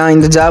கீழே வந்தீங்கன்னா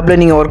இந்த ஜாபில்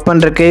நீங்கள் ஒர்க்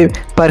பண்ணுறதுக்கு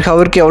பர்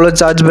ஹவருக்கு எவ்வளோ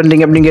சார்ஜ்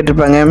பண்ணுறீங்க அப்படின்னு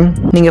கேட்டிருப்பாங்க.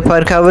 நீங்கள்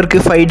பர் ஹவருக்கு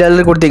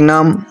 $5 கொடுத்தீங்கன்னா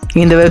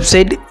இந்த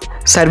வெப்சைட்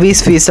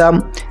சர்வீஸ்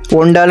ஃபீஸாக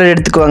 $1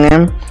 எடுத்துக்குவாங்க.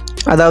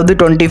 அதாவது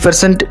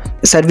 20%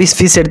 சர்வீஸ்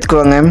ஃபீஸ்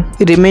எடுத்துக்குவாங்க.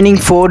 ரிமைனிங்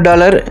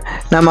 $4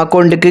 நம்ம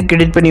அக்கௌண்ட்டுக்கு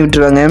கிரெடிட் பண்ணி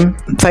விட்டுருவாங்க.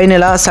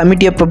 ஃபைனலாக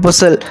சப்மிட் எ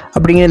ப்ரொபோசல்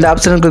அப்படிங்கிற இந்த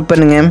ஆப்ஷனை கிளிக்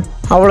பண்ணுங்கள்.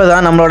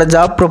 அவ்வளோதான், நம்மளோட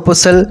ஜாப்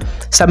ப்ரொபோசல்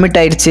சப்மிட்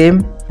ஆயிடுச்சு.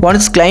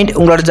 ஒன்ஸ் கிளைண்ட்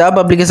உங்களோட ஜாப்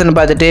அப்ளிகேஷனை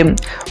பார்த்துட்டு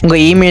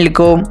உங்கள்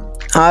இமெயிலுக்கோ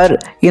ஆர்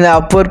இந்த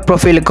அப்வொர்க்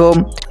ப்ரொஃபைலுக்கோ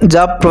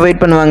ஜாப்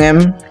ப்ரொவைட் பண்ணுவாங்க.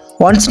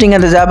 ஒன்ஸ் நீங்கள்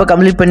அந்த ஜாபை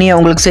கம்ப்ளீட் பண்ணி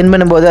அவங்களுக்கு சென்ட்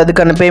பண்ணும்போது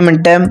அதுக்கான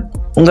பேமெண்ட்டை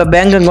உங்கள்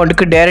பேங்க்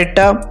அக்கௌண்ட்டுக்கு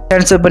டைரெக்டாக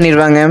ட்ரான்ஸ்ஃபர்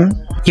பண்ணிடுவாங்க.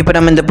 இப்போ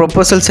நம்ம இந்த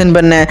ப்ரொபோசல் சென்ட்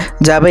பண்ண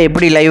ஜாபை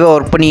எப்படி லைவாக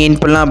ஒர்க் பண்ணி ஏர்ன்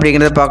பண்ணலாம்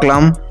அப்படிங்கிறத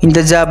பார்க்கலாம். இந்த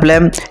ஜாப்பில்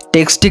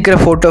டெக்ஸ்ட் இருக்கிற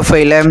ஃபோட்டோ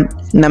ஃபைலை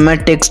நம்ம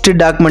டெக்ஸ்ட்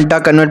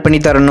டாக்குமெண்ட்டாக கன்வெர்ட் பண்ணி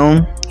தரணும்.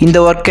 இந்த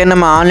ஒர்க்கை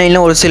நம்ம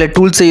ஆன்லைனில் ஒரு சில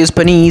டூல்ஸை யூஸ்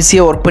பண்ணி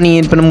ஈஸியாக ஒர்க் பண்ணி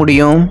ஏர்ன் பண்ண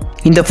முடியும்.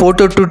 இந்த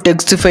ஃபோட்டோ டு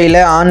டெக்ஸ்ட்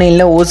ஃபைலை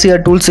ஆன்லைனில்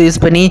ஓசிஆர் டூல்ஸை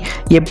யூஸ் பண்ணி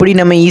எப்படி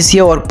நம்ம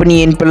ஈஸியாக ஒர்க் பண்ணி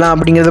ஏர்ன் பண்ணலாம்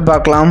அப்படிங்கிறத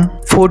பார்க்கலாம்.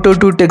 ஃபோட்டோ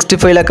டு டெக்ஸ்ட்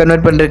ஃபைலை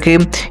கன்வெர்ட் பண்ணுறதுக்கு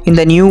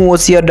இந்த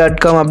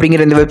newocr.com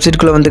அப்படிங்கிற இந்த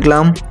வெப்சைட்குள்ளே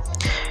வந்துக்கலாம்.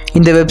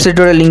 இந்த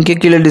வெப்சைட்டோட லிங்க்கை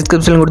கீழே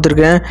டிஸ்கிரிப்ஷனில்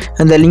கொடுத்துருக்கேன்.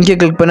 அந்த லிங்கை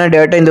கிளிக் பண்ணால்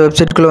டேரெக்டாக இந்த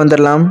வெப்சைட்டுக்குள்ளே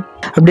வந்துடலாம்.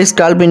 அப்படியே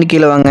ஸ்க்ரால் பண்ணி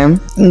கீழே வாங்க.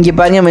 இங்கே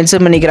பாருங்கள்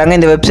மென்ஷன் பண்ணிக்கிறாங்க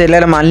இந்த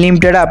வெப்சைட்டில் நம்ம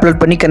அன்லிமிட்டடாக அப்லோட்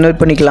பண்ணி கன்வெர்ட்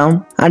பண்ணிக்கலாம்.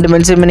 அண்ட்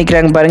மென்ஷன்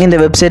பண்ணிக்கிறாங்க பாருங்கள் இந்த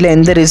வெப்சைட்டில்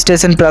எந்த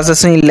ரெஜிஸ்ட்ரேஷன்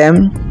ப்ராசஸும் இல்லை.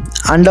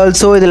 அண்ட்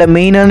ஆல்சோ இதில்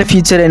மெயினான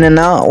ஃபீச்சர்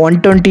என்னென்னா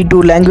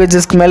 122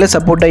 லாங்குவேஜஸ்க்கு மேலே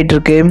சப்போர்ட் ஆகிட்டு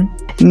இருக்கு.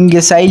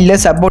 இங்கே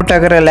சைடில் சப்போர்ட்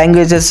ஆகிற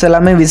லாங்குவேஜஸ்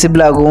எல்லாமே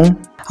விசிபிள் ஆகும்.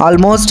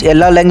 ஆல்மோஸ்ட்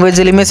எல்லா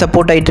லாங்குவேஜ்லையுமே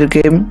சப்போர்ட் ஆகிட்டு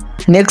இருக்கு.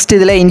 நெக்ஸ்ட்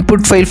இதில்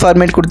இன்புட் ஃபைல்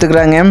ஃபார்மேட்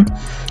கொடுத்துக்கிறாங்க.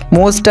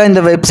 மோஸ்ட்டாக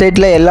இந்த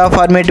வெப்சைட்டில் எல்லா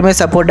ஃபார்மேட்டுமே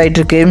சப்போர்ட் ஆகிட்டு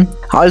இருக்கு.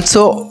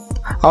 ஆல்சோ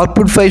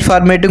அவுட்புட் ஃபைல்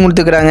ஃபார்மேட்டும்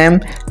கொடுத்துக்கிறாங்க.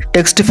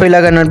 டெக்ஸ்ட்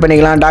ஃபைலாக கன்வெர்ட்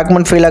பண்ணிக்கலாம்,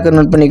 டாக்குமெண்ட் ஃபைலாக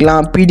கன்வெர்ட்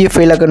பண்ணிக்கலாம், PDF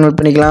ஃபைலாக கன்வெர்ட்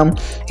பண்ணிக்கலாம்.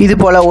 இது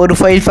போல் ஒரு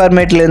ஃபைல்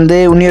ஃபார்மேட்லேருந்து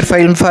இன்னொரு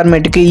ஃபைல்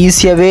ஃபார்மேட்டுக்கு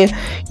ஈஸியாகவே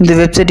இந்த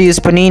வெப்சைட்டை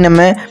யூஸ் பண்ணி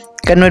நம்ம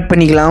கன்வெர்ட்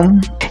பண்ணிக்கலாம்.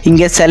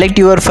 இங்கே செலக்ட்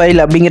யுவர் ஃபைல்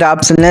அப்படிங்கிற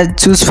ஆப்ஷனில்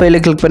சூஸ் ஃபைலை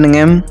கிளிக்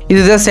பண்ணுங்கள்.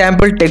 இதுதான்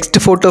சாம்பிள் டெக்ஸ்ட்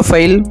ஃபோட்டோ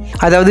ஃபைல்,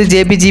 அதாவது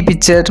JPG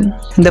பிக்சர்.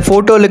 இந்த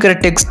ஃபோட்டோவில் இருக்கிற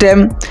டெக்ஸ்ட்டை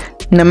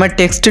நம்ம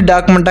டெக்ஸ்ட்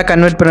டாக்குமெண்ட்டாக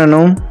கன்வெர்ட்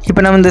பண்ணணும்.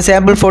 இப்போ நம்ம இந்த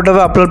சாம்பிள்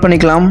ஃபோட்டோவை அப்லோட்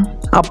பண்ணிக்கலாம்.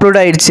 அப்லோட்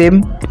ஆகிடுச்சு.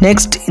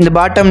 நெக்ஸ்ட் இந்த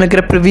பாட்டமில்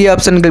இருக்கிற ப்ரிவியூ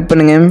ஆப்ஷன் கிளிக்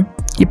பண்ணுங்கள்.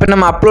 இப்போ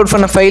நம்ம அப்லோட்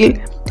பண்ண ஃபைல்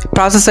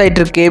ப்ராசஸ்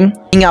ஆகிட்டுருக்கு.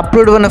 நீங்கள்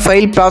அப்லோட் பண்ண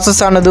ஃபைல்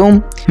ப்ராசஸ் ஆனதும்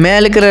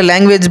மேலே இருக்கிற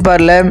லாங்குவேஜ்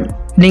பாரில்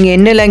நீங்கள்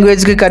என்ன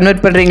லாங்குவேஜுக்கு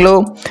கன்வெர்ட் பண்ணுறீங்களோ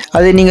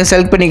அதை நீங்கள்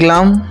செலக்ட்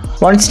பண்ணிக்கலாம்.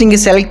 ஒன்ஸ்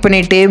நீங்கள் செலக்ட்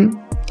பண்ணிவிட்டு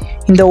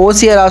இந்த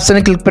OCR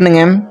ஆப்ஷனை கிளிக்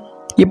பண்ணுங்கள்.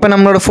 இப்போ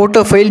நம்மளோட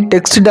ஃபோட்டோ ஃபைல்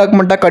டெக்ஸ்ட்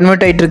டாக்குமெண்ட்டாக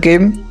கன்வெர்ட் ஆகிட்டுருக்கு.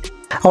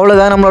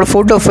 அவ்வளோதான், நம்மளோட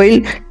ஃபோட்டோ ஃபைல்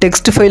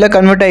டெக்ஸ்ட் ஃபைலாக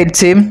கன்வெர்ட்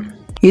ஆகிடுச்சு.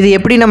 இது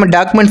எப்படி நம்ம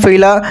டாக்குமெண்ட்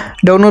ஃபைலாக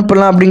டவுன்லோட்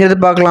பண்ணலாம் அப்படிங்கிறத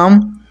பார்க்கலாம்.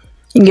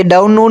 இங்கே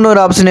டவுன்லோட்னு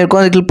ஒரு ஆப்ஷன்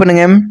இருக்கும், அதை கிளிக்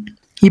பண்ணுங்கள்.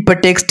 இப்போ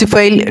text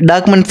file,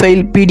 document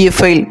file, PDF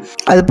file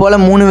அது போல்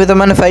 3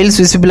 விதமான ஃபைல்ஸ்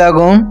விசிபிள்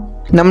ஆகும்.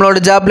 நம்மளோட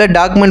ஜாப்பில்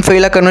டாக்குமெண்ட்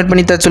ஃபைலாக கன்வெர்ட்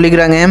பண்ணி தர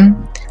சொல்லிக்கிறாங்க.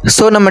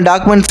 ஸோ நம்ம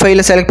டாக்குமெண்ட்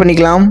ஃபைலை செலக்ட்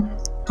பண்ணிக்கலாம்.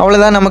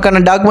 அவ்வளோதான்,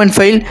 நமக்கான டாக்குமெண்ட்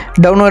ஃபைல்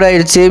டவுன்லோட்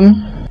ஆகிடுச்சு.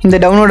 இந்த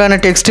டவுன்லோடான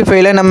டெக்ஸ்ட்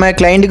ஃபைலை நம்ம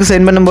கிளைண்ட்டுக்கு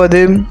சென்ட் பண்ணும்போது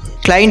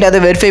கிளைண்ட் அதை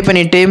வெரிஃபை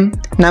பண்ணிவிட்டு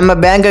நம்ம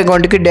பேங்க்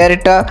அக்கௌண்ட்டுக்கு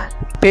டைரெக்டாக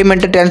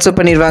பேமெண்ட்டை ட்ரான்ஸ்ஃபர்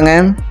பண்ணிடுவாங்க.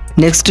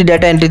 நெக்ஸ்ட்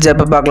டேட்டா என்ட்ரி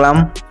ஜாப்பை பார்க்கலாம்.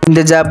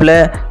 இந்த ஜாப்பில்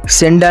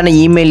சென்டான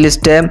இமெயில்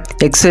லிஸ்ட்டை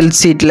எக்ஸல்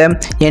சீட்டில்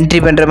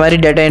என்ட்ரி பண்ணுற மாதிரி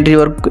டேட்டா என்ட்ரி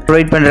ஒர்க்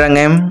ப்ரொவைட்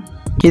பண்ணுறாங்க.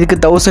 இதுக்கு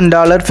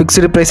 $1000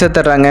 ஃபிக்ஸ்டு ப்ரைஸாக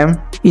தர்றாங்க.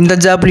 இந்த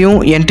ஜாப்லேயும்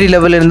என்ட்ரி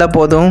லெவல் இருந்தால்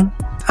போதும்.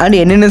 அண்ட்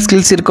என்னென்ன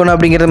ஸ்கில்ஸ் இருக்கணும்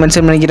அப்படிங்கிறத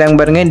மென்ஷன் பண்ணிக்கிறாங்க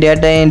பாருங்கள்.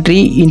 டேட்டா என்ட்ரி,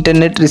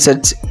 இன்டர்நெட்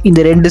ரிசர்ச், இந்த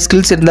 2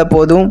 ஸ்கில்ஸ் இருந்தால்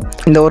போதும்.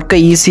 இந்த ஒர்க்கை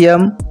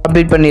ஈஸியாக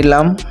அப்டேட்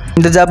பண்ணிடலாம்.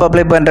 இந்த ஜாப்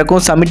அப்ளை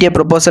பண்ணுறக்கும் சப்மிட் எ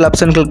ப்ரொபோசல்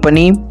ஆப்ஷன் கிளிக்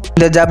பண்ணி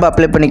இந்த ஜாப்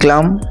அப்ளை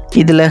பண்ணிக்கலாம்.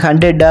 இதில்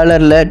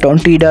 $100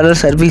 $20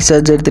 சர்வீஸ்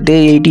சார்ஜ் எடுத்துகிட்டு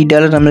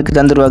 $80 நம்மளுக்கு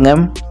தந்துடுவாங்க.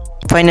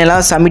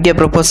 ஃபைனலாக சப்மிட் எ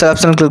ப்ரொபோசல்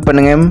ஆப்ஷன் கிளிக்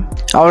பண்ணுங்கள்.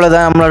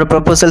 அவ்வளோதான், நம்மளோட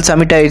ப்ரொபோசல்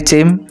சப்மிட்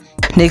ஆகிடுச்சு.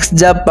 நெக்ஸ்ட்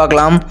ஜாப்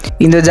பார்க்கலாம்.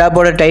 இந்த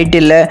ஜாப்போட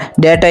டைட்டிலில்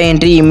டேட்டா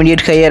என்ட்ரி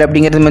இமிடியேட் ஹையர்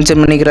அப்படிங்கிறது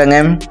மென்ஷன் பண்ணிக்கிறாங்க.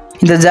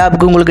 இந்த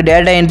ஜாப்புக்கு உங்களுக்கு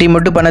டேட்டா என்ட்ரி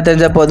மட்டும் பண்ண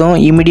தெரிஞ்சால் போதும்,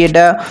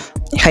 இமிடியேட்டாக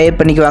ஹையர்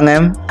பண்ணிக்குவாங்க.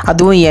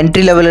 அதுவும்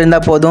என்ட்ரி லெவல்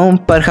இருந்தால் போதும்.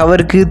 பர்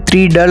ஹவருக்கு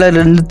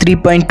 $3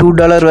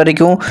 $3.2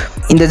 வரைக்கும்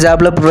இந்த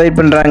ஜாப்பில் ப்ரொவைட்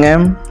பண்ணுறாங்க.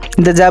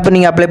 இந்த ஜாப்பை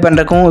நீங்கள் அப்ளை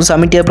பண்ணுறக்கும்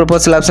சப்மிட் எ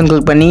ப்ரொபோசல் ஆப்ஷன்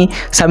கிளிக் பண்ணி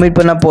சப்மிட்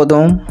பண்ணால்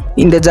போதும்.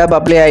 இந்த ஜாப்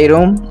அப்ளை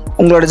ஆயிரும்.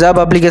 உங்களோட ஜாப்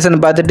அப்ளிகேஷனை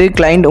பார்த்துட்டு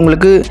கிளைண்ட்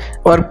உங்களுக்கு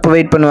ஒர்க்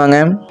ப்ரொவைட் பண்ணுவாங்க.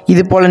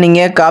 இது போல்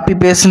நீங்கள் காப்பி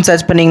பேஸ்ட்னு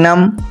சர்ச் பண்ணிங்கன்னா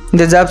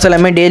இந்த ஜாப்ஸ்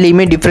எல்லாமே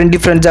டெய்லியுமே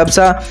டிஃப்ரெண்ட்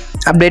ஜாப்ஸாக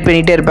அப்டேட்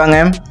பண்ணிகிட்டே இருப்பாங்க.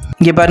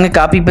 இங்கே பாருங்கள்,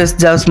 காப்பி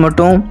பேஸ்ட் ஜாப்ஸ்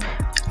மட்டும்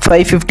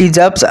 550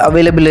 ஜாப்ஸ்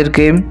அவைலபிள்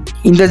இருக்குது.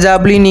 இந்த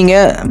ஜாப்லேயும்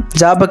நீங்கள்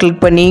ஜாப்பை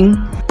கிளிக் பண்ணி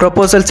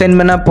ப்ரொபோசல் சென்ட்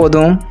பண்ணால்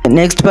போதும்.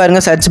 நெக்ஸ்ட்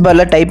பாருங்கள், சர்ச்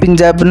பாரில் டைப்பிங்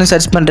ஜாப்னு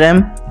சர்ச் பண்ணுறேன்.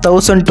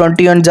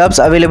 1021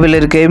 ஜாப்ஸ் அவைலபிள்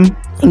இருக்குது.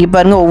 இங்கே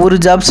பாருங்கள், ஒவ்வொரு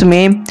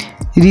ஜாப்ஸுமே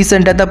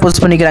ரீசெண்டாக தான்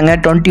போஸ்ட் பண்ணிக்கிறாங்க.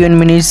 21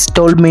 minutes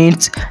 12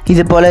 minutes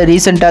இது போல்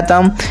ரீசெண்டாக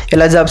தான்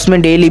எல்லா ஜாப்ஸுமே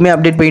டெய்லியுமே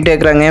அப்டேட் பண்ணிகிட்டே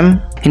இருக்கிறாங்க.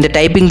 இந்த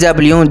டைப்பிங்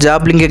ஜாப்லேயும்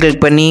ஜாப் லிங்கை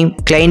கிளிக் பண்ணி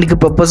கிளைண்ட்டுக்கு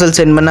ப்ரொபோசல்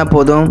சென்ட் பண்ணால்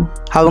போதும்.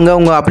 அவங்க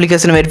உங்கள்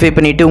அப்ளிகேஷனை வெரிஃபை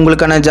பண்ணிவிட்டு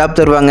உங்களுக்கான ஜாப்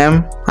தருவாங்க.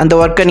 அந்த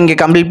ஒர்க்கை நீங்கள்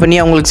கம்ப்ளீட் பண்ணி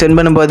அவங்களுக்கு சென்ட்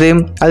பண்ணும்போது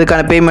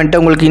அதுக்கான பேமெண்ட்டை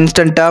உங்களுக்கு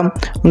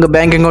இன்ஸ்டண்ட்டாக உங்கள்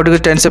பேங்க்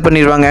அக்கௌண்ட்டுக்கு ட்ரான்ஸ்ஃபர்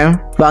பண்ணிடுவாங்க.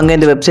 வாங்க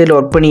இந்த வெப்சைட்டில்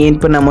ஒர்க் பண்ணி ஏர்ன்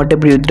பண்ண அமௌண்ட்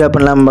எப்படி வித்ட்ரா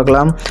பண்ணலாம்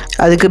பார்க்கலாம்.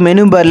 அதுக்கு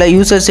மெனு பாரில்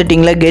யூசர்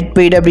செட்டிங்கில் கெட்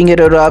பெய்டு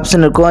அப்படிங்கிற ஒரு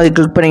ஆப்ஷன் இருக்கும். அது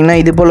கிளிக் பண்ணிங்கன்னா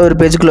இது போல் ஒரு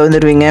பேஜுக்குள்ளே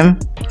வந்துடுவீங்க.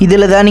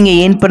 இதில் தான் நீங்கள்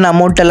ஏர்ன் பண்ண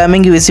அமௌண்ட் எல்லாமே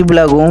இங்கே விசிபிள்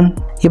ஆகும்.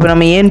 இப்போ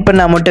நம்ம ஏர்ன்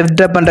பண்ண அமௌண்ட்டை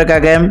வித்ட்ரா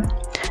பண்ணுறதுக்காக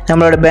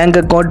நம்மளோட பேங்க்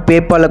அக்கௌண்ட்,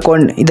 பேபால்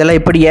அக்கௌண்ட் இதெல்லாம்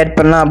எப்படி ஆட்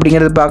பண்ணலாம்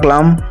அப்படிங்கிறத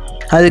பார்க்கலாம்.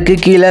 அதுக்கு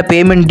கீழே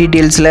பேமெண்ட்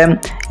டீட்டெயில்ஸில்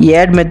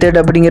ஆட் மெத்தட்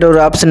அப்படிங்கிற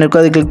ஒரு ஆப்ஷன்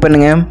இருக்கும். அது கிளிக்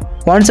பண்ணுங்கள்.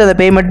 ஒன்ஸ் அந்த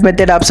பேமெண்ட்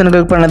மெத்தட் ஆப்ஷன்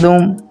கிளிக்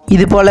பண்ணதும்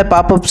இது போல்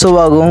பாப்அப் ஷோ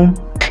ஆகும்.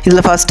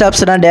 இதில் ஃபஸ்ட்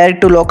ஆப்ஷனாக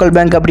டைரக்ட் டு லோக்கல்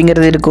பேங்க்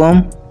அப்படிங்கிறது இருக்கும்.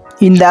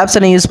 இந்த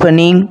ஆப்ஷனை யூஸ்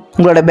பண்ணி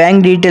உங்களோட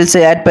பேங்க்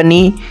டீட்டெயில்ஸை ஆட்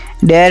பண்ணி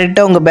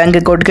டைரெக்டாக உங்கள் பேங்க்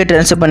அக்கௌண்ட்டுக்கு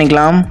ட்ரான்ஸ்ஃபர்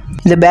பண்ணிக்கலாம்.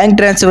 இந்த பேங்க்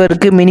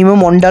ட்ரான்ஸ்ஃபருக்கு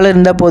மினிமம் $1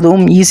 இருந்தால்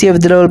போதும், ஈஸியாக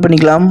வித்ட்ராவல்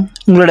பண்ணிக்கலாம்.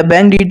 உங்களோட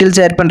பேங்க் டீட்டெயில்ஸ்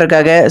ஆட்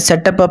பண்ணுறதுக்காக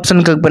செட்டப்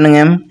ஆப்ஷன் கிளிக்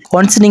பண்ணுங்கள்.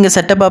 ஒன்ஸ் நீங்கள்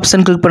செட்டப்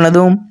ஆப்ஷன் கிளிக்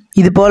பண்ணதும்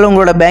இது போல்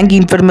உங்களோட பேங்க்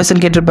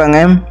இன்ஃபர்மேஷன் கேட்டிருப்பாங்க.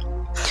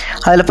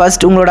 அதில்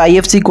ஃபஸ்ட் உங்களோட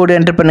IFSC கோடு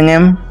என்டர்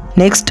பண்ணுங்கள்.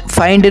 நெக்ஸ்ட்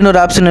ஃபைண்டுன்னு ஒரு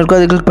ஆப்ஷன் இருக்கும்.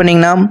 அது கிளிக்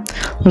பண்ணிங்கன்னா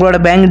உங்களோட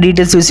பேங்க்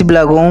டீட்டெயில்ஸ் விசிபிள்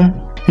ஆகும்.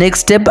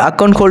 Next step,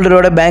 account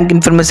ஹோல்டரோட bank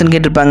information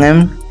கேட்டிருப்பாங்க.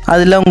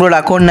 அதில் உங்களோட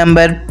account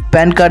number,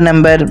 pan card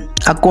number,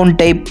 account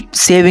type,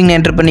 saving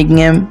enter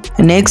பண்ணிக்கங்க.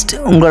 நெக்ஸ்ட்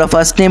உங்களோட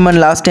first name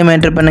and last name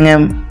enter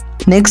பண்ணுங்கள்.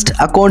 நெக்ஸ்ட்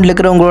அக்கௌண்ட்டில்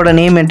இருக்கிற உங்களோட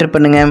நேம் என்டர்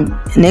பண்ணுங்கள்.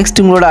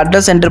 நெக்ஸ்ட் உங்களோட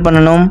அட்ரஸ் என்டர்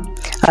பண்ணணும்.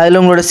 அதில்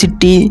உங்களோட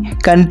சிட்டி,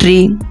 கண்ட்ரி,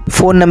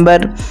 ஃபோன்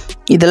நம்பர்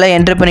இதெல்லாம்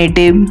என்டர்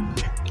பண்ணிவிட்டு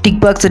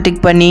டிக் பாக்ஸை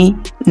டிக் பண்ணி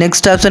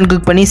நெக்ஸ்ட் ஆப்ஷன்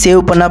கிளிக் பண்ணி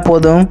சேவ் பண்ணால்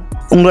போதும்.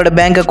 உங்களோட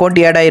பேங்க் அக்கௌண்ட்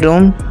ஆட்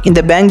ஆயிரும். இந்த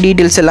பேங்க்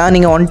டீட்டெயில்ஸ் எல்லாம்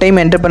நீங்கள் ஒன் டைம்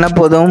என்டர் பண்ணால்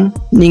போதும்.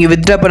 நீங்கள்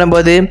வித்ட்ரா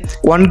பண்ணும்போது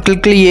 1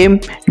 கிளிக்லேயே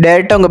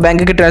டேரெக்டாக உங்கள்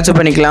பேங்க்குக்கு ட்ரான்ஸ்ஃபர்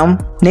பண்ணிக்கலாம்.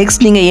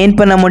 நெக்ஸ்ட் நீங்கள் ஏர்ன்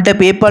பண்ண அமௌண்ட்டை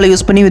பேபால்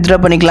யூஸ் பண்ணி வித்ட்ரா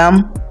பண்ணிக்கலாம்.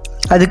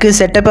 அதுக்கு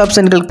செட்டப்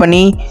ஆப்ஷன் கிளிக்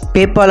பண்ணி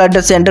பேபால்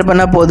அட்ரஸ் என்டர்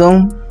பண்ணால் போதும்.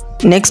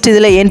 நெக்ஸ்ட்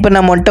இதில் ஏர்ன் பண்ண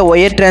அமௌண்ட்டை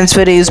ஒயர்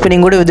ட்ரான்ஸ்ஃபர் யூஸ் பண்ணி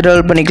கூட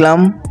வித்ட்ராவல்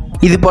பண்ணிக்கலாம்.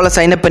 இது போல்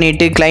சைன்அப்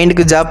பண்ணிவிட்டு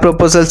கிளைண்ட்டுக்கு ஜாப்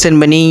ப்ரொபோசல்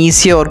சென்ட் பண்ணி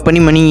ஈஸியாக ஒர்க்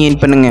பண்ணி மணி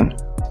ஏர்ன் பண்ணுங்கள்.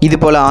 இது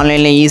போல்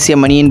ஆன்லைனில்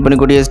ஈஸியாக மணி ஏர்ன்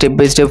பண்ணக்கூடிய step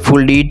by step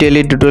full detail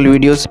tutorial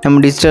videos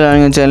நம்ம டிஜிட்டல்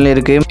ஆன்லைன் சேனலில்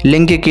இருக்குது.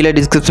 லிங்க் கீழே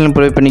டிஸ்கிரிப்ஷனில்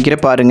ப்ரொவைட் பண்ணிக்கிற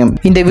பாருங்கள்.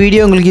 இந்த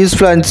வீடியோ உங்களுக்கு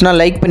யூஸ்ஃபுல்லாக இருந்துச்சுன்னா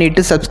லைக்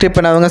பண்ணிவிட்டு சப்ஸ்கிரைப்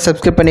பண்ணாதவங்க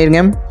சப்ஸ்கிரைப்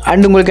பண்ணிடுங்க.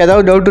 அண்ட் உங்களுக்கு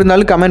ஏதாவது டவுட்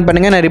இருந்தாலும் கமெண்ட்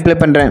பண்ணுங்கள், நான் ரிப்ளை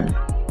பண்ணுறேன்.